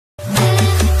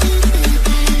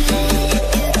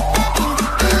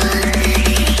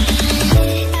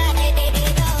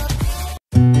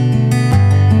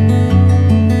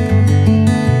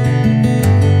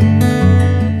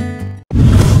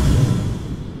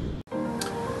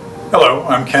Hello,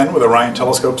 I'm Ken with Orion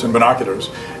Telescopes and Binoculars,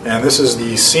 and this is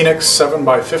the Scenix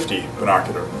 7x50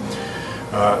 binocular.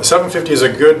 750 is a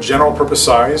good general purpose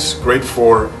size, great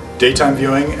for daytime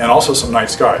viewing and also some night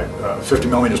sky. 50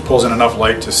 millimeters pulls in enough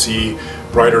light to see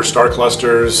brighter star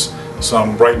clusters,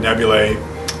 some bright nebulae.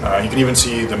 You can even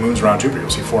see the moons around Jupiter. You'll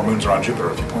see 4 moons around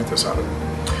Jupiter if you point this at it.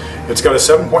 It's got a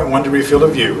 7.1 degree field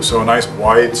of view, so a nice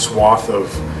wide swath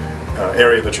of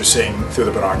area that you're seeing through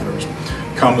the binoculars.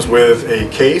 Comes with a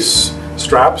case,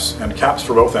 straps, and caps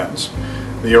for both ends.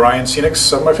 The Orion Scenix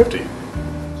 7x50.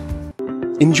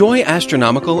 Enjoy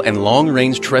astronomical and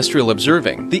long-range terrestrial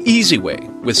observing the easy way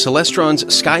with Celestron's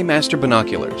SkyMaster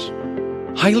binoculars.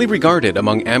 Highly regarded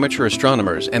among amateur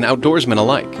astronomers and outdoorsmen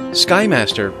alike,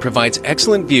 SkyMaster provides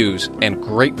excellent views and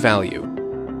great value.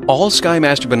 All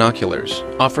SkyMaster binoculars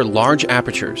offer large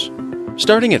apertures,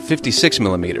 starting at 56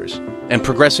 millimeters and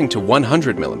progressing to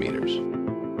 100 millimeters.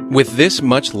 With this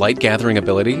much light-gathering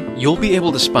ability, you'll be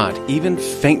able to spot even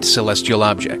faint celestial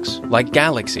objects, like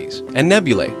galaxies and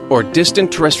nebulae, or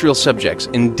distant terrestrial subjects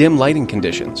in dim lighting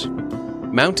conditions.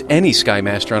 Mount any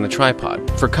SkyMaster on a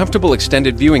tripod for comfortable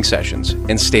extended viewing sessions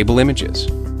and stable images.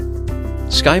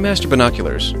 SkyMaster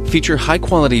binoculars feature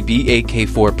high-quality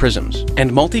BAK4 prisms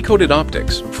and multi-coated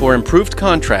optics for improved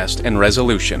contrast and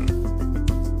resolution.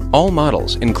 All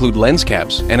models include lens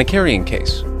caps and a carrying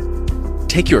case.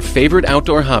 Take your favorite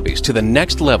outdoor hobbies to the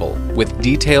next level with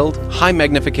detailed,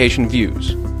 high-magnification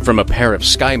views from a pair of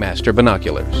SkyMaster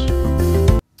binoculars.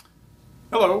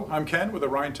 Hello, I'm Ken with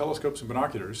Orion Telescopes and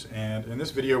Binoculars, and in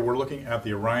this video we're looking at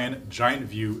the Orion Giant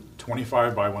View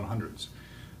 25x100s.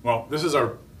 Well, this is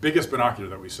our biggest binocular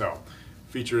that we sell.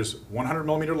 Features 100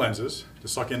 millimeter lenses to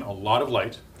suck in a lot of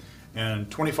light and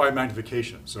 25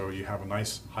 magnification, so you have a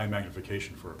nice high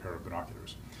magnification for a pair of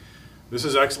binoculars. This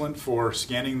is excellent for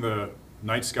scanning the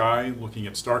night sky, looking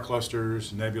at star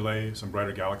clusters, nebulae, some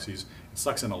brighter galaxies. It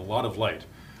sucks in a lot of light.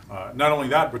 Not only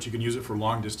that, but you can use it for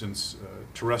long-distance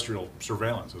terrestrial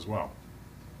surveillance as well.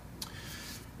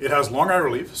 It has long eye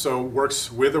relief, so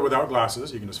works with or without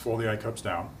glasses. You can just fold the eye cups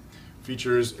down.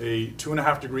 Features a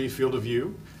 2.5 degree field of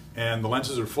view, and the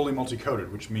lenses are fully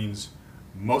multi-coated, which means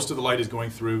most of the light is going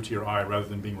through to your eye rather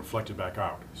than being reflected back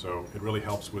out. So it really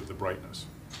helps with the brightness.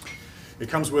 It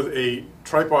comes with a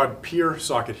tripod pier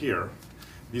socket here.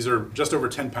 These are just over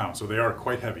 10 pounds, so they are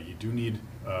quite heavy. You do need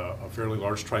a fairly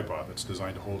large tripod that's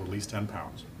designed to hold at least 10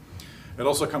 pounds. It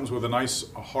also comes with a nice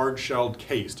hard-shelled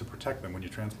case to protect them when you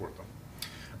transport them.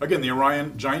 Again, the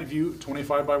Orion Giant View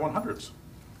 25x100s.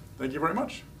 Thank you very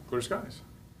much. Clear skies.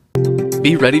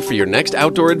 Be ready for your next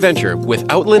outdoor adventure with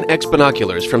Outland X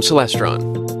binoculars from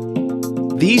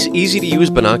Celestron. These easy-to-use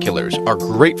binoculars are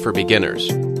great for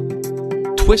beginners.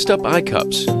 Twist-up eye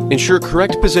cups ensure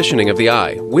correct positioning of the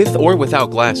eye with or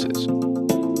without glasses,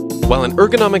 while an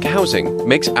ergonomic housing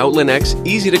makes Outland X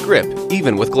easy to grip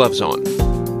even with gloves on.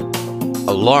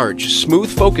 A large,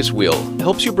 smooth focus wheel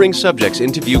helps you bring subjects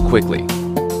into view quickly.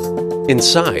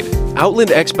 Inside,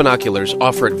 Outland X binoculars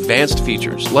offer advanced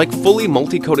features like fully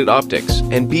multi-coated optics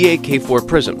and BAK4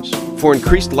 prisms for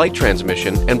increased light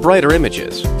transmission and brighter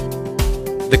images.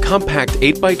 The compact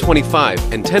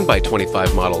 8x25 and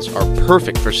 10x25 models are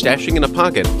perfect for stashing in a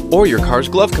pocket or your car's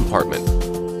glove compartment.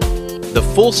 The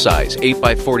full-size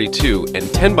 8x42 and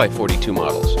 10x42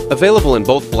 models, available in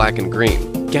both black and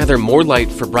green, gather more light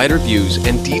for brighter views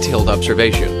and detailed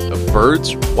observation of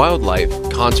birds, wildlife,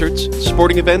 concerts,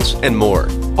 sporting events, and more.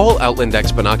 All Outland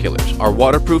X binoculars are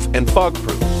waterproof and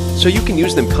fog-proof, so you can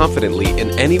use them confidently in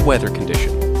any weather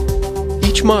condition.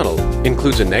 Each model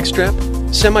includes a neck strap,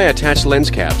 semi-attached lens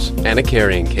caps, and a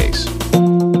carrying case.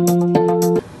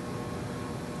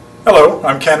 Hello,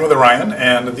 I'm Ken with Orion,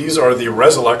 and these are the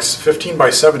Resolux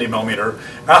 15x70 millimeter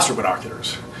astro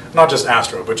binoculars. Not just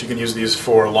astro, but you can use these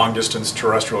for long-distance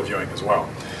terrestrial viewing as well.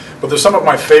 But they're some of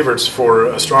my favorites for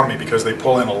astronomy because they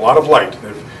pull in a lot of light.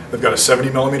 They've got a 70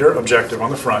 millimeter objective on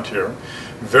the front here.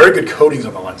 Very good coatings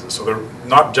on the lenses, so they're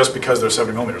not just because they're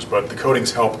 70 millimeters, but the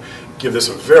coatings help give this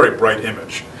a very bright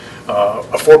image.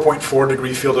 A 4.4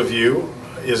 degree field of view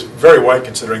is very wide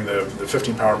considering the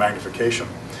 15 power magnification.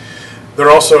 They're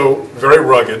also very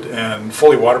rugged and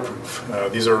fully waterproof.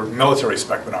 These are military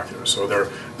spec binoculars, so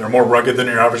they're more rugged than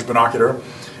your average binocular.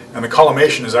 And the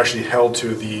collimation is actually held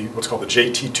to the what's called the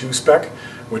JT2 spec,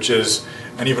 which is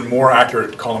an even more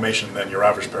accurate collimation than your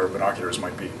average pair of binoculars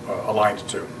might be aligned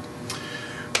to.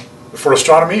 For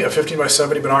astronomy, a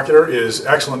 15x70 binocular is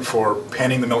excellent for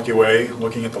panning the Milky Way,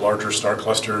 looking at the larger star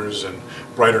clusters and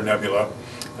brighter nebula.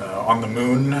 On the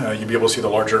moon, you'll be able to see the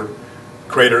larger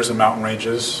craters and mountain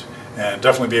ranges, and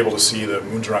definitely be able to see the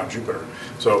moons around Jupiter.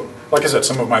 So, like I said,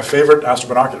 some of my favorite astro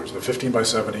binoculars, the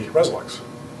 15x70 Resolux.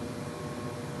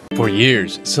 For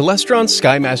years, Celestron's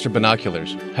SkyMaster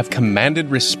binoculars have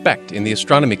commanded respect in the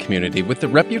astronomy community with the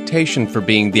reputation for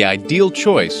being the ideal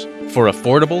choice for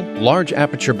affordable, large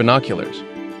aperture binoculars.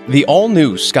 The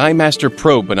all-new SkyMaster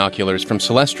Pro binoculars from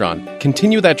Celestron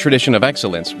continue that tradition of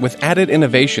excellence with added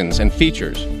innovations and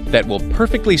features that will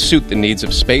perfectly suit the needs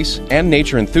of space and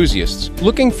nature enthusiasts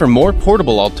looking for more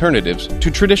portable alternatives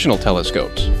to traditional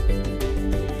telescopes.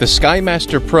 The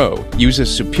SkyMaster Pro uses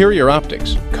superior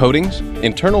optics, coatings,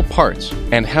 internal parts,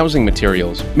 and housing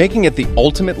materials, making it the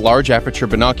ultimate large aperture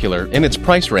binocular in its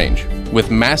price range, with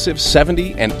massive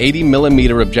 70 and 80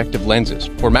 millimeter objective lenses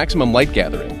for maximum light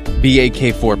gathering,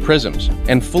 BAK4 prisms,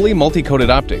 and fully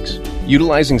multi-coated optics,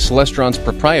 utilizing Celestron's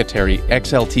proprietary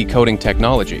XLT coating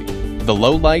technology. The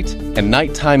low light and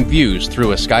nighttime views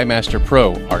through a SkyMaster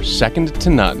Pro are second to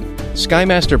none.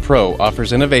 SkyMaster Pro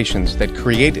offers innovations that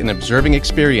create an observing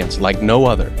experience like no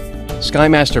other.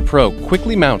 SkyMaster Pro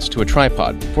quickly mounts to a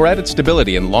tripod for added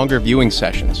stability in longer viewing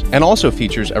sessions, and also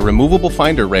features a removable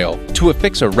finder rail to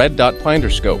affix a red dot finder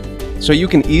scope, so you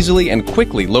can easily and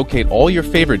quickly locate all your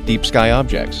favorite deep sky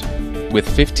objects. With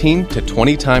 15 to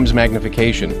 20 times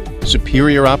magnification,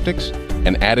 superior optics,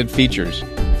 and added features,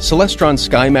 Celestron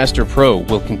SkyMaster Pro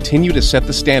will continue to set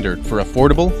the standard for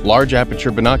affordable, large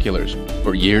aperture binoculars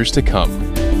for years to come.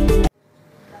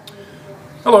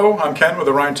 Hello, I'm Ken with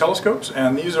Orion Telescopes,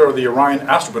 and these are the Orion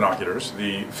Astro Binoculars,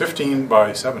 the 15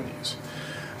 by 70s.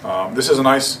 This is a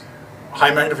nice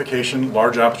high magnification,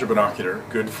 large aperture binocular,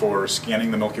 good for scanning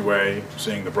the Milky Way,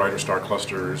 seeing the brighter star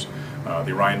clusters,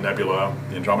 the Orion Nebula,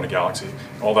 the Andromeda Galaxy.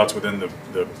 All that's within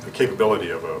the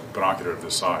capability of a binocular of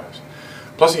this size.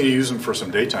 Plus you can use them for some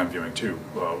daytime viewing too,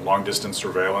 long distance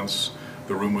surveillance,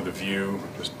 the room with a view,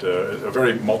 just a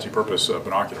very multi-purpose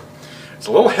binocular. It's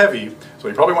a little heavy, so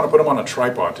you probably want to put them on a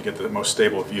tripod to get the most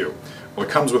stable view. Well,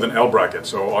 it comes with an L bracket,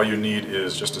 so all you need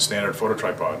is just a standard photo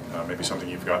tripod, maybe something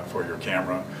you've got for your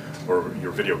camera or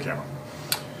your video camera.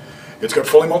 It's got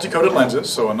fully multi-coated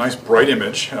lenses, so a nice bright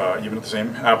image, even at the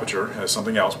same aperture as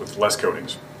something else with less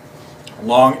coatings.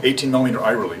 Long 18mm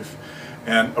eye relief,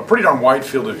 and a pretty darn wide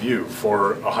field of view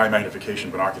for a high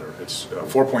magnification binocular. It's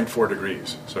 4.4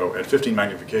 degrees, so at 15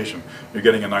 magnification you're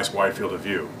getting a nice wide field of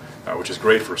view, which is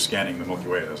great for scanning the Milky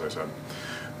Way, as I said.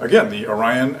 Again, the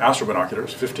Orion Astro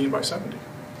Binoculars 15 by 70.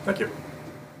 Thank you.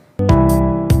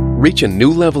 Reach a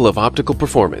new level of optical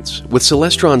performance with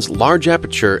Celestron's large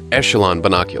aperture Echelon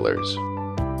binoculars.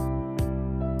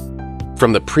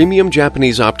 From the premium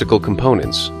Japanese optical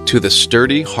components to the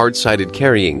sturdy, hard-sided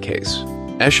carrying case,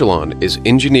 Echelon is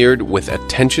engineered with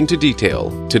attention to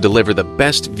detail to deliver the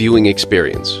best viewing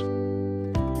experience.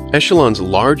 Echelon's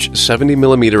large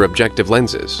 70mm objective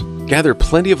lenses gather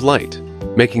plenty of light,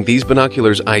 making these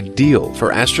binoculars ideal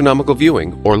for astronomical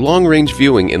viewing or long-range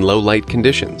viewing in low-light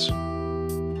conditions.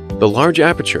 The large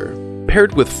aperture,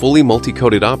 paired with fully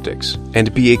multi-coated optics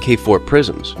and BAK4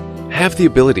 prisms, have the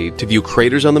ability to view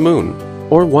craters on the moon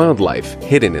or wildlife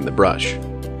hidden in the brush.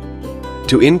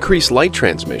 To increase light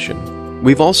transmission,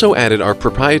 we've also added our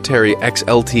proprietary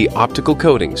XLT optical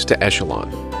coatings to Echelon,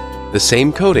 the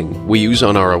same coating we use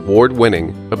on our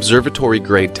award-winning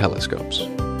observatory-grade telescopes.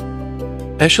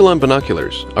 Echelon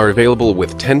binoculars are available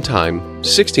with 10-time,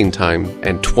 16-time,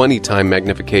 and 20-time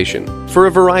magnification for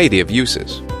a variety of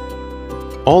uses.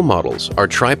 All models are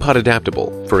tripod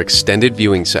adaptable for extended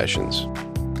viewing sessions.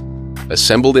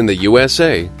 Assembled in the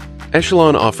USA,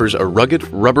 Echelon offers a rugged,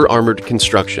 rubber-armored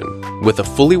construction with a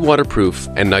fully waterproof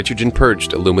and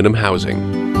nitrogen-purged aluminum housing.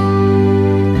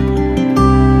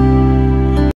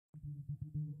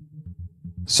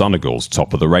 Sunagor's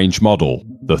top-of-the-range model,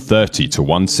 the 30 to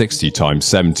 160 x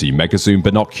 70 megazoom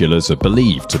binoculars are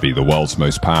believed to be the world's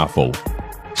most powerful.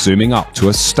 Zooming up to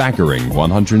a staggering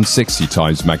 160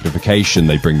 times magnification,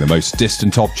 they bring the most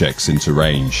distant objects into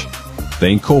range.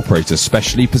 They incorporate a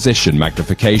specially positioned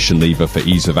magnification lever for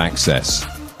ease of access.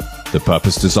 The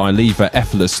purpose-designed lever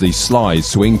effortlessly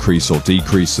slides to increase or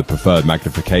decrease the preferred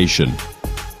magnification.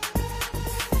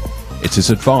 It is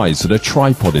advised that a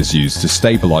tripod is used to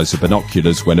stabilize the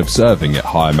binoculars when observing at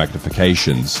higher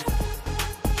magnifications.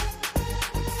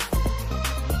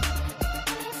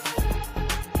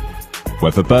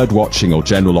 Whether birdwatching or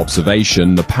general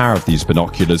observation, the power of these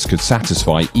binoculars could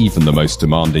satisfy even the most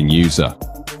demanding user.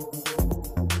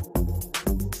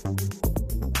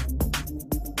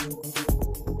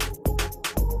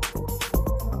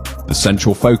 The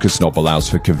central focus knob allows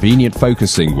for convenient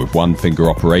focusing with one-finger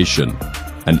operation.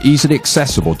 An easily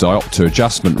accessible diopter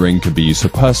adjustment ring can be used for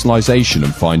personalization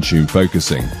and fine-tuned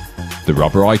focusing. The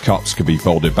rubber eye cups can be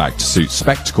folded back to suit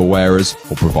spectacle wearers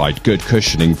or provide good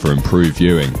cushioning for improved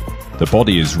viewing. The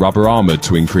body is rubber armored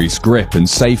to increase grip and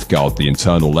safeguard the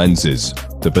internal lenses.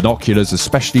 The binoculars are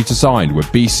specially designed with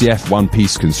BCF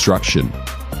one-piece construction.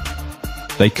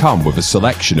 They come with a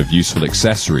selection of useful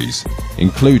accessories,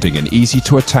 including an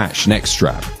easy-to-attach neck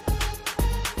strap.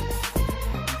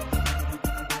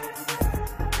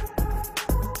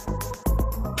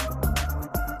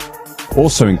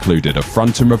 Also included are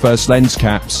front and reverse lens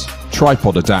caps,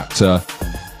 tripod adapter,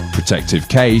 protective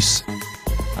case,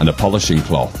 and a polishing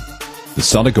cloth. The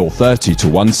Sunagor 30 to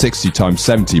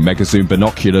 160x70 megazoom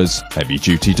binoculars,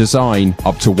 heavy-duty design,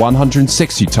 up to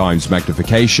 160x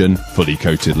magnification, fully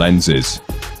coated lenses.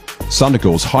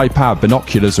 Sunagor's high-powered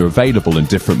binoculars are available in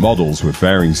different models with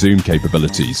varying zoom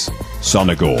capabilities.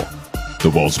 Sunagor, the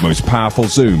world's most powerful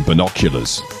zoom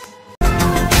binoculars.